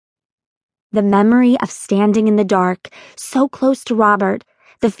The memory of standing in the dark, so close to Robert,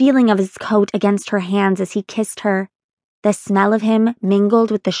 the feeling of his coat against her hands as he kissed her, the smell of him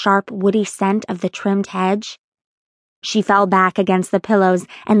mingled with the sharp, woody scent of the trimmed hedge. She fell back against the pillows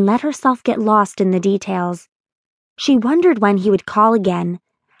and let herself get lost in the details. She wondered when he would call again,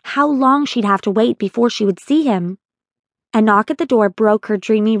 how long she'd have to wait before she would see him. A knock at the door broke her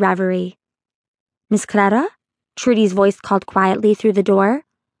dreamy reverie. "Miss Clara?" Trudy's voice called quietly through the door.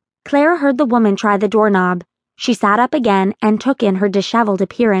 Clara heard the woman try the doorknob. She sat up again and took in her disheveled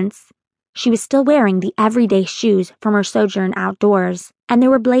appearance. She was still wearing the everyday shoes from her sojourn outdoors, and there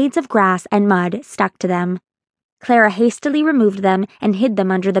were blades of grass and mud stuck to them. Clara hastily removed them and hid them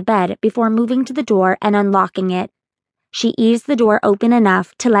under the bed before moving to the door and unlocking it. She eased the door open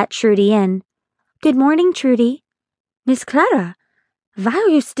enough to let Trudy in. "Good morning, Trudy." "Miss Clara, why are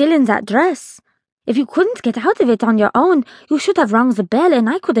you still in that dress? If you couldn't get out of it on your own, you should have rung the bell and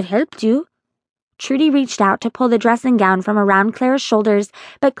I could have helped you." Trudy reached out to pull the dressing gown from around Clara's shoulders,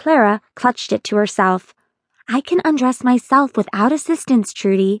 but Clara clutched it to herself. "I can undress myself without assistance,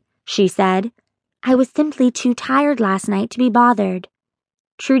 Trudy," she said. "I was simply too tired last night to be bothered."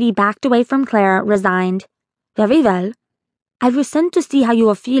 Trudy backed away from Clara, resigned. "Very well. I was sent to see how you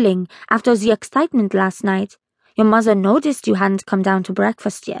were feeling after the excitement last night. Your mother noticed you hadn't come down to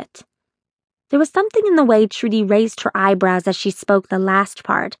breakfast yet." There was something in the way Trudy raised her eyebrows as she spoke the last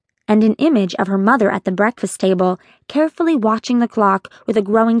part, and an image of her mother at the breakfast table, carefully watching the clock with a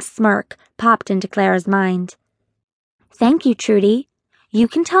growing smirk, popped into Clara's mind. "Thank you, Trudy. You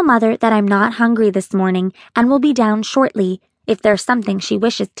can tell Mother that I'm not hungry this morning and will be down shortly if there's something she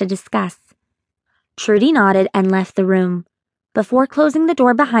wishes to discuss." Trudy nodded and left the room. Before closing the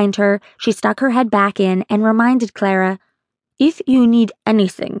door behind her, she stuck her head back in and reminded Clara, "If you need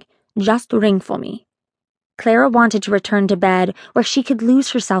anything, just ring for me." Clara wanted to return to bed, where she could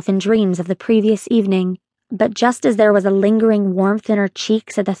lose herself in dreams of the previous evening, but just as there was a lingering warmth in her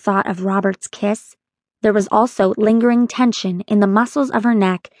cheeks at the thought of Robert's kiss, there was also lingering tension in the muscles of her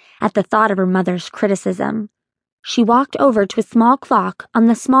neck at the thought of her mother's criticism. She walked over to a small clock on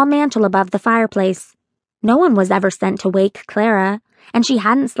the small mantel above the fireplace. No one was ever sent to wake Clara, and she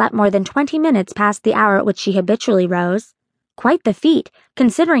hadn't slept more than 20 minutes past the hour at which she habitually rose. Quite the feat,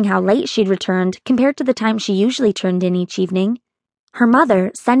 considering how late she'd returned compared to the time she usually turned in each evening. Her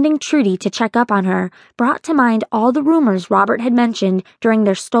mother, sending Trudy to check up on her, brought to mind all the rumors Robert had mentioned during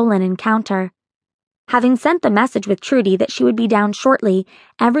their stolen encounter. Having sent the message with Trudy that she would be down shortly,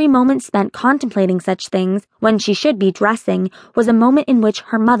 every moment spent contemplating such things, when she should be dressing, was a moment in which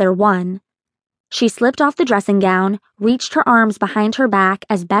her mother won. She slipped off the dressing gown, reached her arms behind her back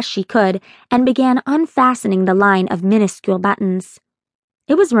as best she could, and began unfastening the line of minuscule buttons.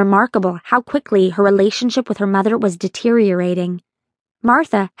 It was remarkable how quickly her relationship with her mother was deteriorating.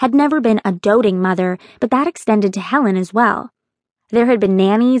 Martha had never been a doting mother, but that extended to Helen as well. There had been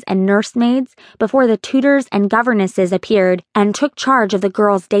nannies and nursemaids before the tutors and governesses appeared and took charge of the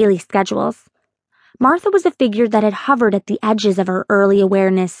girls' daily schedules. Martha was a figure that had hovered at the edges of her early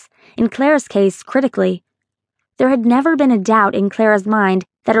awareness, in Clara's case critically. There had never been a doubt in Clara's mind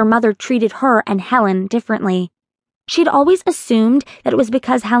that her mother treated her and Helen differently. She'd always assumed that it was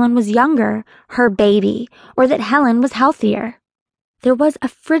because Helen was younger, her baby, or that Helen was healthier. There was a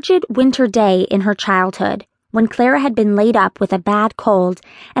frigid winter day in her childhood when Clara had been laid up with a bad cold,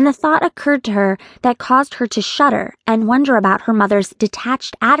 and a thought occurred to her that caused her to shudder and wonder about her mother's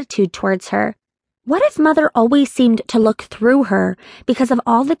detached attitude towards her. What if Mother always seemed to look through her because of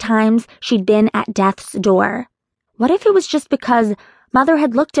all the times she'd been at death's door? What if it was just because Mother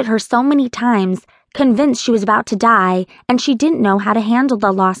had looked at her so many times, convinced she was about to die, and she didn't know how to handle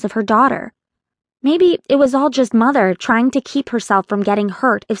the loss of her daughter? Maybe it was all just Mother trying to keep herself from getting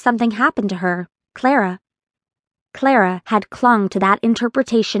hurt if something happened to her, Clara. Clara had clung to that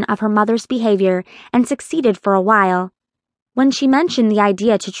interpretation of her mother's behavior and succeeded for a while. When she mentioned the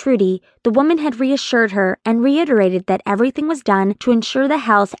idea to Trudy, the woman had reassured her and reiterated that everything was done to ensure the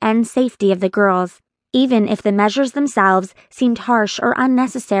health and safety of the girls, even if the measures themselves seemed harsh or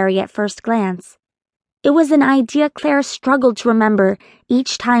unnecessary at first glance. It was an idea Clara struggled to remember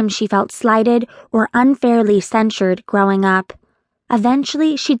each time she felt slighted or unfairly censured growing up.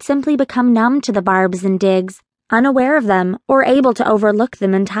 Eventually, she'd simply become numb to the barbs and digs, unaware of them or able to overlook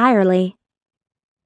them entirely.